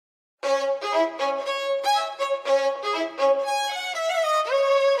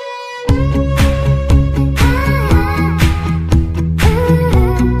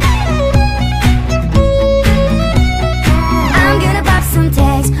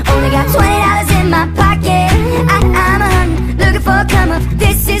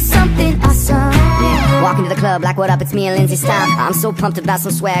Black, what up? It's me and Lindsay style. I'm so pumped about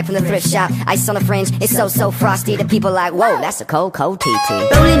some swag from the thrift shop. Ice on the fringe, it's so frosty. The people like, whoa, that's a cold TT.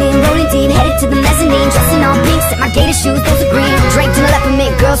 Rolling deep, headed to the mezzanine. Dressing all pink, set my gator shoes, those are green. Draped to the left of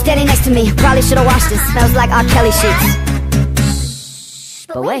me, girl standing next to me. Probably should've washed this, smells like R. Kelly sheets.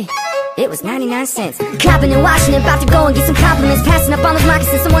 But wait, it was 99 cents. Copping and washing, about to go and get some compliments. Passing up on those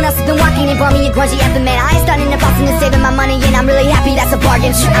moccasins, someone else has been walking and brought me a grungy effing man. I ain't starting in Boston and saving my money, and I'm really happy that's a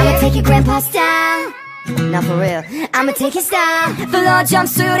bargain. I'ma take your grandpa's style, not for real. I'ma take his style, velour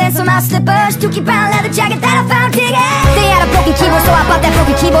jumpsuit and some house slippers, Dookie brown leather jacket that I found digging. They had a broken keyboard, so I bought that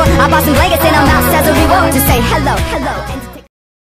broken keyboard. I bought some blankets and a mouse as a reward to say hello.